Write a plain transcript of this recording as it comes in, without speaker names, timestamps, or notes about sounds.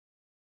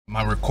Am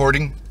I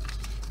recording?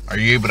 Are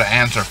you able to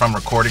answer if I'm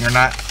recording or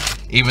not?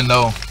 Even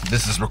though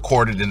this is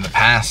recorded in the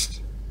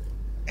past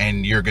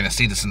and you're going to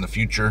see this in the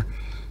future,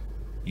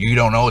 you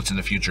don't know it's in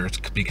the future. It's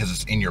because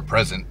it's in your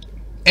present.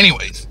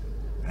 Anyways,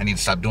 I need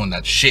to stop doing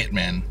that shit,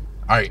 man.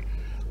 Alright,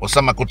 what's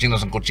up, my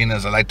cochinos and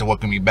cochinas? I'd like to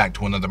welcome you back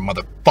to another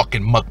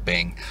motherfucking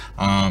mukbang.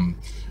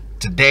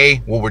 Today,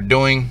 what we're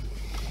doing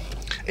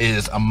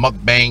is a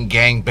mukbang,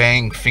 gang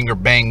bang, finger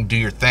bang, do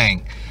your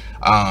thing.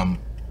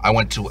 I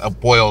went to El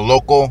Pollo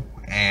Loco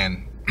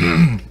and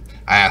I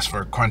asked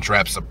for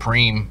Crunchwrap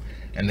Supreme,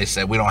 and they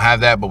said we don't have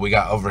that, but we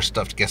got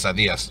overstuffed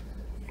quesadillas.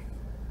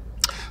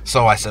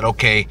 So I said,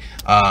 okay,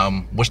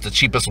 what's the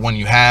cheapest one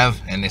you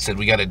have? And they said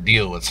we got a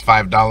deal. It's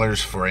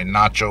 $5 for a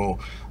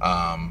nacho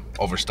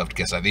overstuffed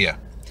quesadilla.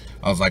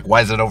 I was like, why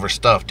is it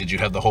overstuffed? Did you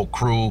have the whole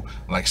crew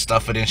like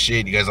stuff it and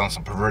shit? You guys on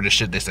some perverted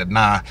shit? They said,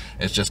 nah,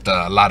 it's just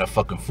a lot of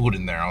fucking food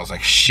in there. I was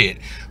like, shit.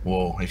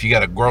 Well, if you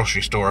got a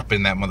grocery store up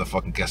in that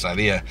motherfucking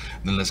quesadilla,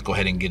 then let's go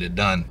ahead and get it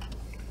done.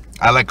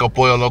 I like El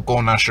Pollo Loco.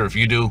 I'm not sure if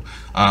you do.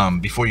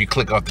 Before you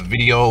click off the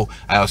video,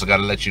 I also got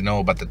to let you know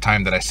about the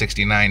time that the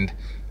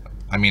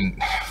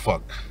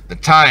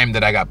time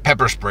that I got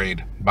pepper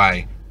sprayed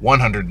by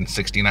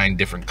 169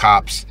 different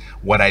cops,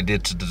 what I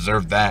did to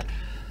deserve that.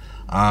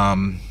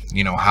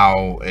 You know,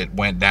 how it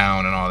went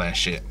down and all that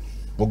shit.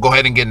 We'll go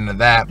ahead and get into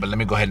that, but let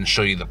me go ahead and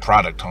show you the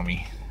product,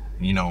 homie.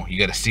 You know, you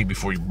gotta see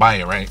before you buy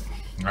it, right?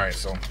 Alright,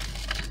 so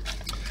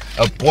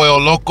El Pollo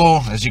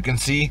Loco, as you can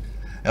see,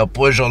 El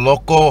Pollo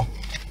Loco.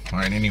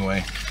 Alright,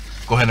 anyway,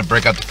 go ahead and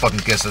break out the fucking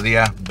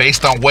quesadilla.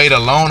 Based on weight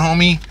alone,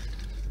 homie,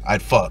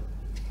 I'd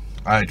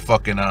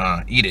fucking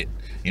eat it.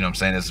 You know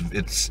what I'm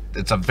saying?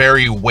 It's a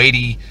very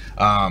weighty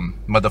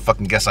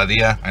motherfucking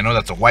quesadilla. I know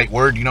that's a white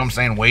word, you know what I'm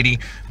saying, weighty,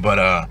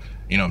 but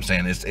you know what I'm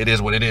saying, it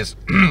is what it is.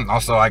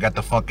 Also, I got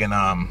the fucking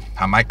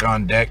Jamaica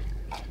on deck.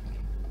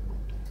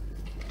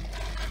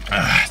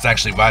 It's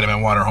actually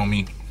vitamin water,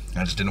 homie.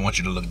 I just didn't want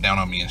you to look down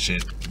on me and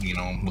shit, you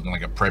know, looking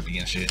like a preppy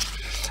and shit.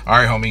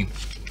 Alright, homie,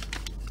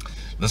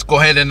 let's go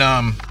ahead and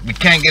we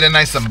can't get it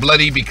nice and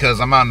bloody because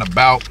I'm out and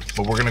about,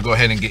 but we're gonna go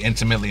ahead and get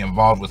intimately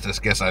involved with this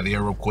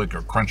quesadilla real quick,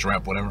 or crunch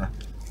wrap, whatever.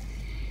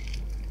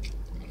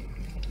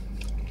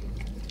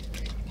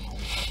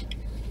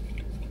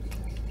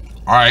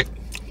 Alright,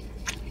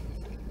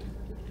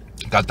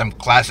 got them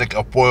classic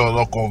El Pollo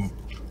Loco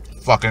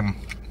fucking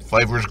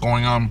flavors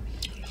going on.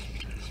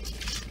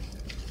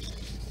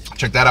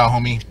 Check that out,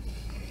 homie.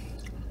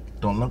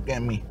 Don't look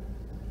at me.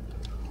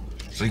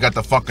 So you got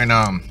the fucking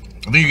I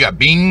think you got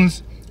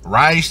beans,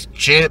 rice,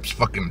 chips,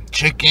 fucking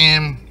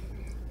chicken,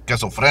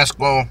 queso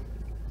fresco,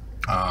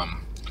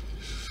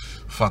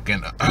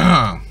 fucking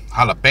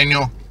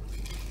jalapeno.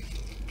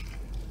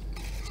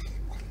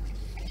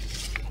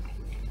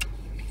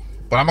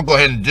 But I'm gonna go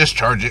ahead and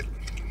discharge it.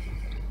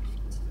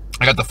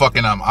 I got the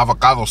fucking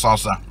avocado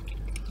salsa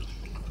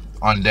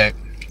on deck,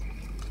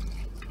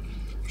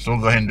 so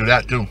we'll go ahead and do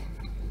that too.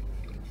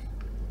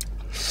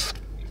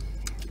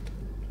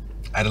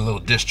 Add a little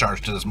discharge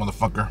to this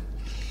motherfucker.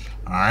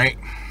 Alright.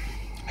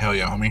 Hell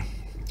yeah, homie.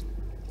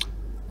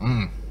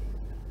 It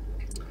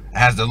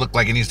has to look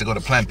like it needs to go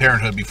to Planned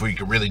Parenthood before you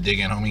can really dig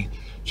in, homie.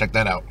 Check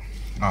that out.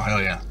 Oh,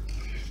 hell yeah.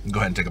 Go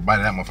ahead and take a bite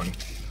of that motherfucker.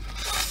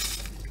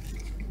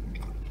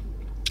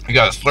 You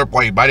gotta slurp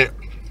while you bite it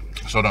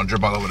so it don't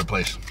drip all over the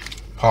place.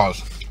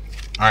 Pause.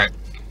 Alright.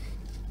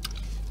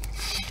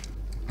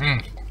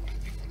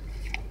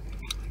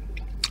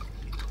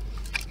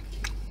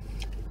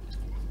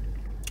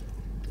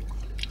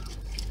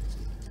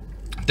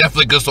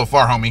 Definitely good so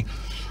far, homie.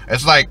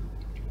 It's like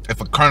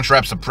if a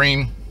Crunchwrap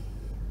Supreme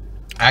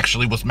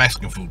actually was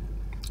Mexican food.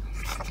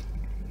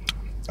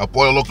 El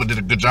Pollo Loco did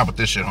a good job with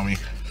this shit, homie.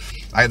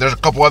 There's a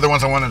couple other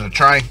ones I wanted to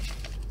try.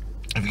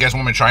 If you guys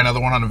want me to try another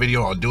one on the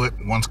video, I'll do it.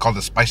 One's called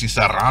the Spicy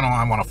Serrano.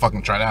 I want to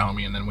fucking try that,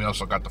 homie. And then we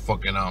also got the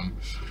fucking,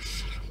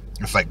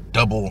 it's like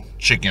double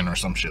chicken or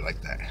some shit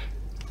like that.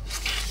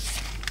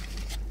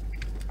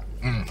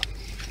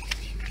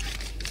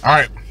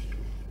 Alright.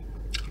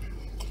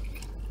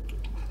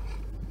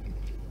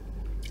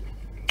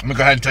 Let me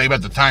go ahead and tell you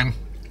about the time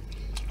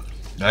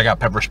that I got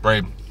pepper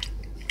sprayed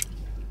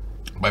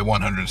by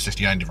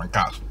 169 different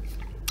cops.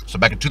 So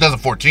back in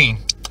 2014,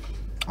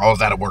 I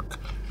was out of work. You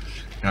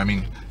know what I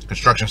mean?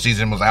 Construction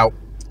season was out.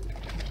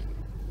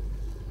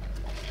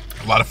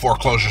 A lot of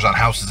foreclosures on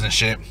houses and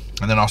shit.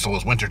 And then also it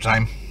was winter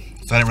time,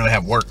 so I didn't really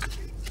have work.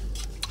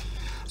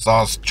 So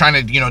I was trying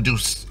to, you know, do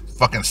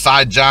fucking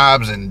side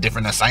jobs and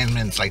different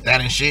assignments like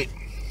that and shit.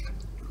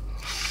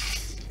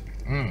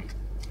 And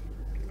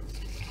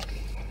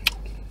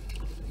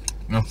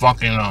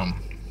fucking I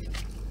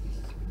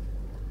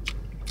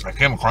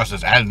came across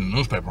this ad in the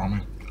newspaper,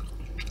 homie.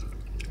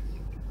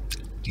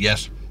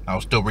 Yes, I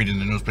was still reading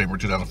the newspaper in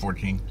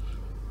 2014.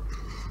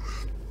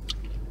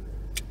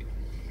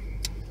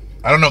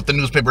 I don't know if the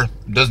newspaper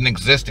doesn't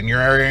exist in your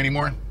area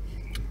anymore.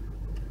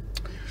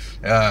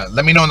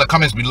 Let me know in the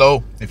comments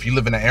below if you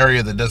live in an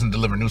area that doesn't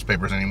deliver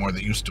newspapers anymore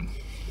that used to.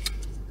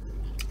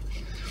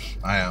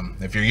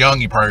 If you're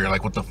young, you probably are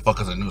like, what the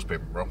fuck is a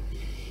newspaper, bro?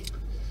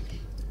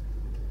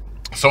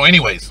 So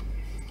anyways,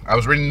 I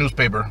was reading the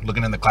newspaper,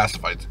 looking in the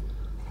classifieds,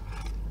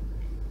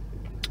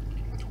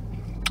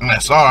 and I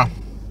saw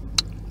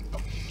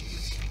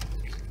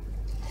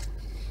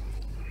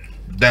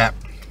that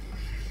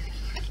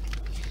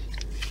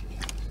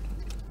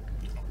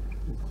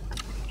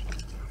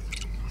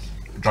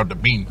dropped a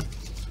bean.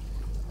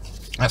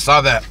 I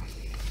saw that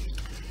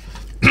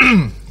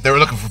they were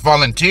looking for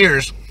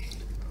volunteers.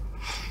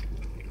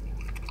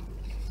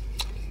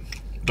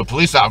 The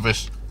police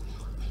office,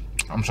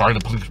 I'm sorry, the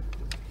police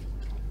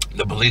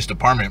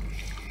department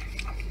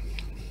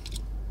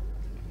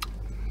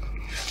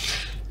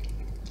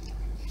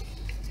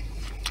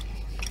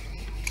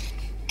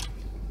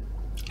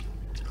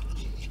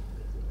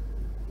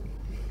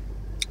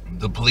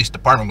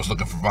was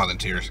looking for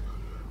volunteers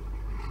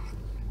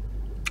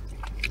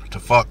to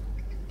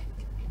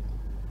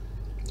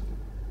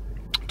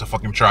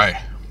fucking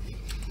try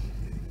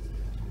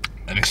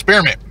an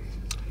experiment.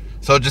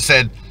 So it just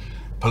said,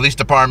 police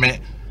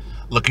department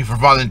looking for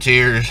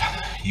volunteers,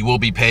 you will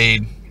be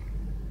paid.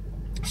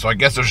 So I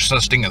guess there's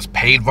such thing as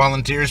paid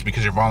volunteers,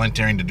 because you're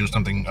volunteering to do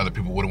something other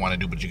people wouldn't want to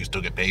do, but you can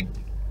still get paid.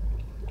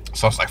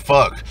 So I was like,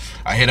 fuck.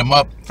 I hit them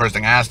up. First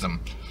thing I asked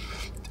them,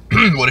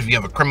 what if you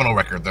have a criminal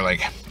record? They're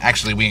like,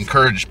 actually, we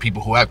encourage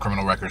people who have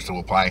criminal records to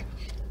apply.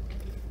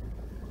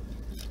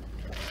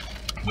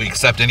 We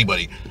accept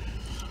anybody.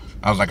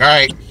 I was like, all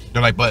right.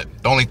 They're like, but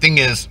the only thing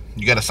is,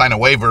 you got to sign a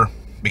waiver,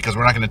 because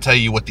we're not going to tell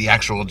you what the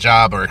actual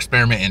job or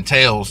experiment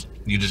entails.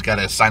 You just got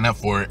to sign up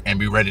for it and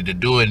be ready to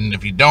do it. And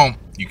if you don't,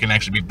 you can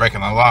actually be breaking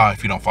the law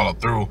if you don't follow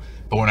through.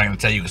 But we're not going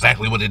to tell you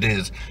exactly what it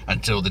is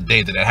until the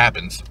day that it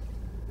happens.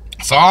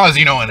 So I was,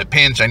 in a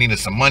pinch. I needed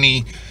some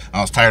money.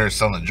 I was tired of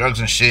selling drugs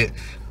and shit.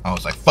 I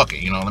was like, fuck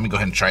it, let me go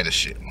ahead and try this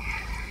shit.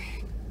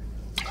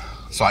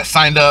 So I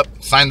signed up,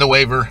 signed the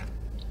waiver.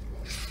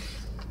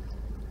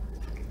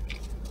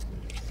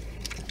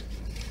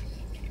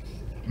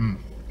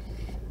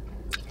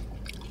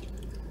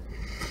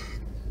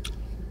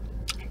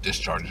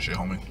 Discharge and shit,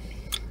 homie.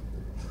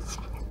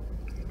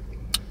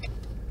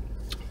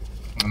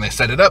 And they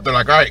set it up. They're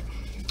like, all right,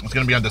 it's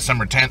going to be on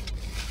December 10th.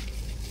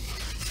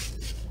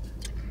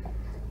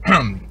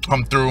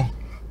 Come through.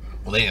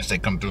 Well, they didn't say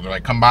come through. They're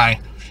like, come by.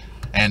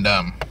 And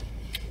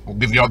we'll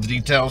give you all the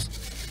details.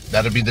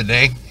 That'll be the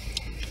day.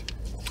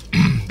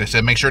 They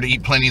said make sure to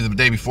eat plenty the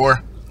day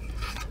before.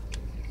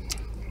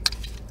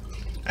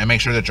 And make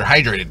sure that you're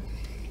hydrated.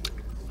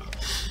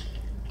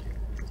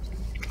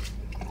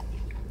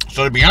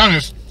 So to be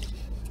honest,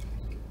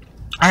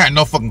 I had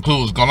no fucking clue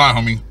what's going on,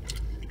 homie.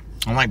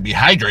 I'm like, be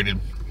hydrated.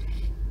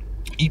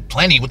 Eat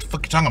plenty. What the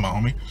fuck you talking about,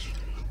 homie?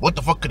 What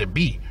the fuck could it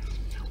be?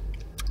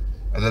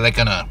 Are they like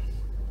gonna,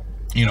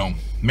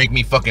 make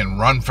me fucking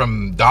run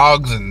from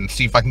dogs and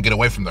see if I can get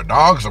away from their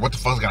dogs? Or what the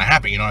fuck's gonna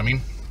happen, you know what I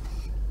mean?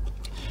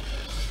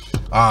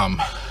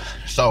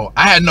 So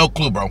I had no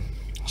clue, bro.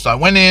 So I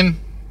went in,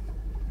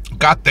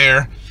 got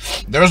there.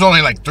 There was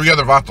only like 3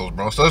 other vatos,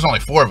 bro. So there's only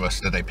 4 of us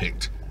that they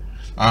picked.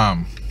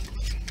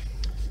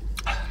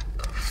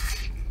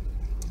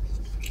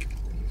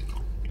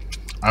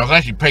 I was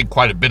actually paid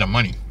quite a bit of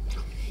money.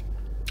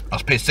 I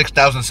was paid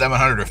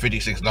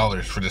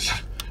 $6,756 for this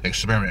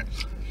experiment.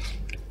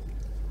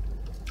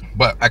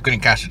 But I couldn't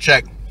cash the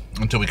check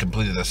until we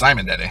completed the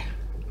assignment that day.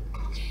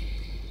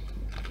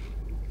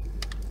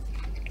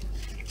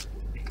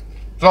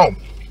 So,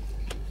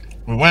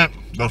 we went,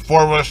 those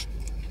 4 of us.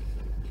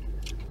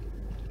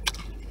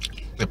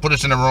 They put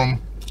us in a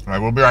room. All right,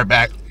 we'll be right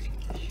back.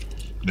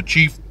 The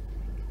chief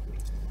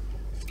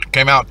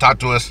came out, talked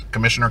to us.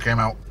 Commissioner came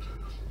out.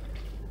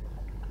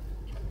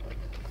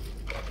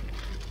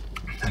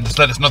 And just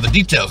let us know the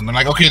details. And they're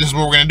like, okay, this is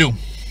what we're going to do.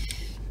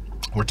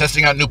 We're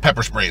testing out new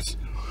pepper sprays.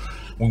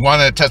 We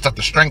want to test out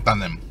the strength on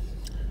them.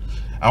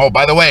 Oh,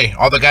 by the way,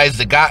 all the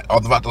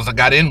vatos that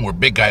got in were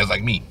big guys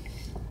like me.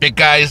 Big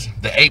guys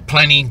that ate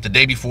plenty the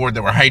day before,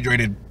 that were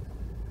hydrated,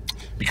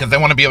 because they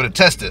want to be able to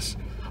test this.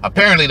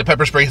 Apparently, the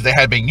pepper sprays they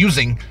had been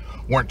using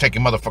weren't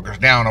taking motherfuckers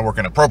down or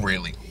working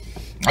appropriately.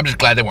 I'm just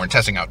glad they weren't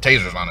testing out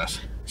tasers on us.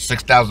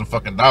 $6,000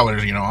 fucking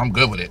dollars, I'm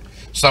good with it.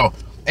 So,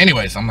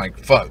 anyways, I'm like,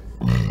 fuck.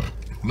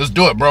 Let's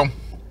do it, bro.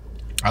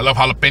 I love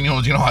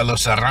jalapenos, I love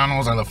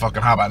serranos, I love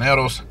fucking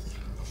habaneros.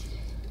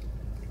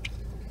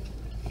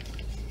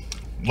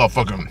 Love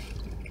fucking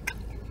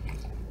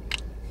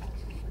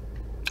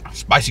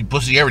spicy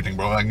pussy, everything,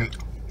 bro. Like,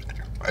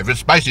 if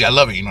it's spicy, I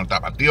love it,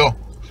 tapatio.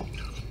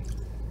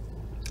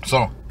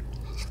 So,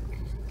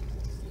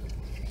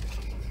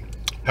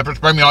 pepper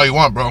spray me all you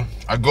want, bro.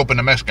 I grew up in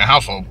a Mexican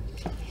household.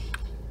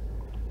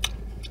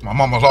 My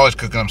mom was always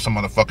cooking up some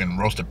motherfucking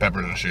roasted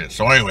peppers and shit.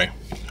 So anyway,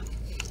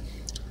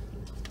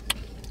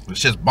 this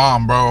shit's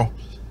bomb, bro.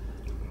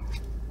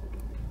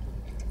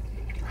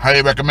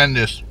 Highly recommend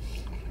this.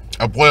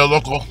 El Pollo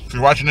Loco, if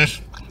you're watching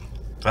this,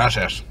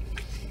 gracias.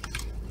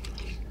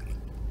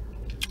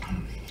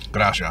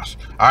 Gracias.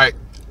 Alright.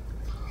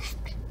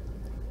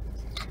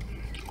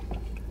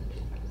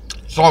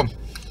 So,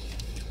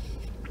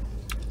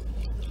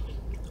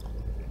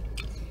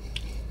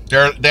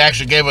 they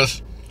actually gave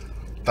us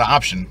the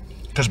option.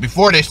 Because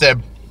before they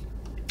said,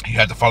 you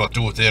have to follow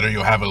through with it, or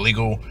you'll have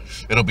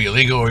it'll be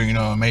illegal, or, you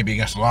know, maybe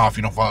against the law if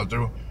you don't follow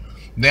through.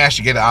 They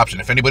actually get an option.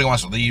 If anybody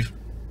wants to leave,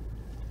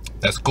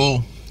 that's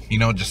cool. You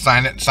know, just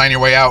sign your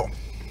way out.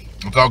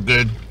 It's all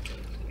good.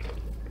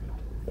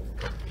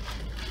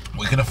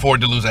 We can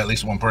afford to lose at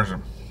least one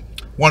person.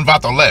 One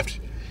vato left.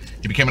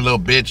 He became a little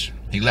bitch.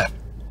 He left.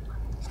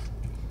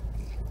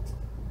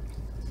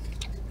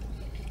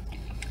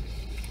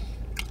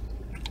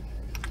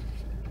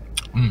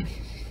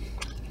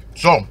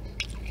 So,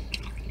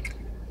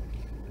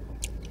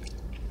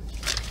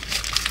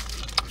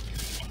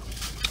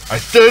 I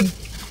stood.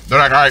 They're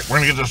like, all right, we're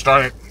gonna get this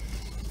started.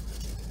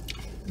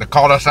 They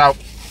called us out.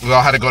 We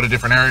all had to go to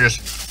different areas.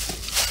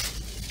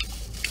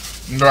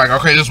 And they're like,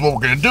 okay, this is what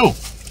we're gonna do.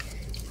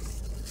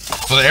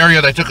 So the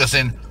area they took us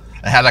in,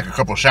 it had like a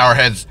couple of shower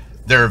heads.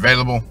 They're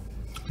available.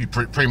 You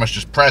pretty much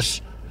just press.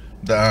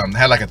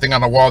 Had like a thing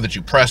on the wall that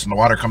you press and the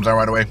water comes out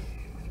right away.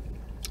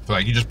 So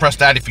like you just press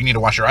that if you need to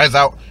wash your eyes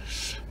out.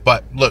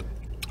 But look,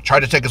 try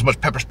to take as much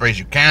pepper spray as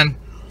you can.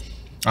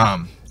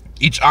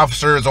 Each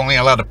officer is only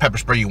allowed to pepper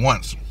spray you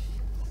once.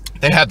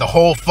 They had the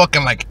whole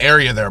fucking like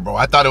area there, bro.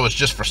 I thought it was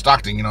just for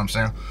Stockton, you know what I'm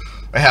saying?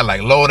 They had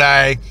like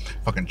Lodi,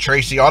 fucking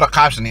Tracy, all the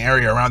cops in the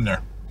area around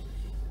there.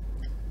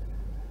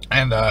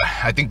 And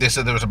I think they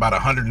said there was about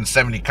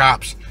 170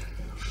 cops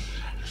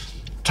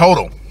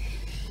total.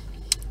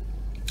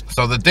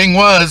 So the thing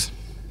was,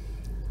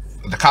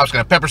 the cops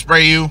gonna pepper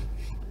spray you.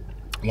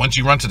 Once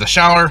you run to the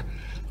shower,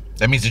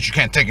 that means that you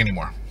can't take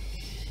anymore.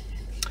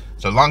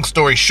 So long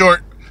story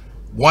short,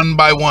 one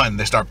by one,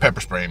 they start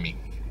pepper spraying me.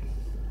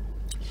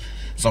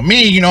 So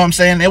me, you know what I'm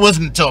saying? It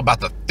wasn't until about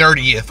the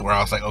 30th where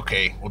I was like,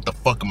 okay, what the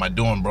fuck am I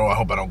doing, bro? I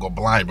hope I don't go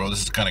blind, bro.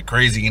 This is kind of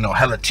crazy. You know,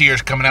 hella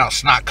tears coming out,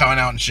 snot coming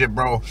out and shit,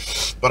 bro.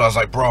 But I was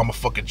like, bro, I'm a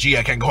fucking G.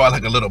 I can't go out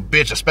like a little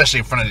bitch, especially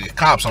in front of these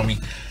cops on me.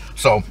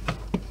 So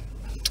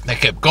they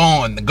kept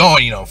going and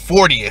going, you know,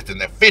 40th and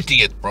then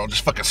 50th, bro,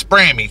 just fucking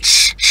spraying me.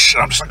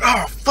 I'm just like,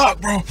 oh,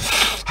 fuck, bro.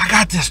 I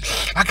got this,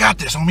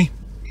 homie.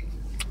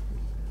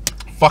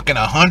 Fucking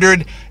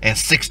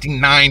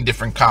 169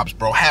 different cops,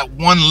 bro. Had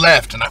one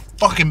left and I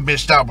fucking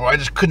bitched out, bro. I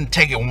just couldn't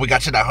take it when we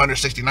got to that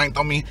 169th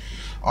on me.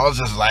 I was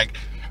just like,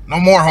 no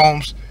more,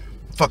 Holmes.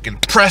 Fucking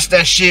press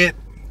that shit.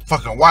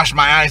 Fucking wash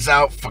my eyes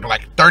out. Fucking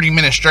like 30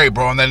 minutes straight,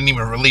 bro. And that didn't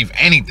even relieve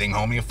anything,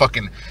 homie.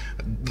 Fucking,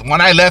 when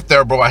I left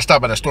there, bro, I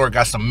stopped at a store,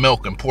 got some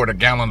milk and poured a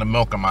gallon of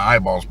milk on my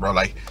eyeballs, bro.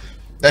 Like,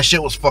 that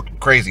shit was fucking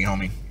crazy,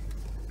 homie.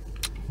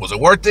 Was it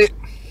worth it?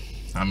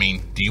 I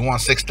mean, do you want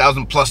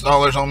 $6,000 plus,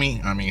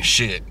 homie? I mean,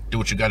 shit, do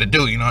what you gotta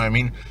do, you know what I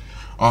mean?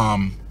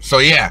 So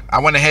yeah, I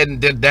went ahead and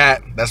did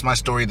that. That's my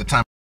story at the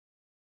time.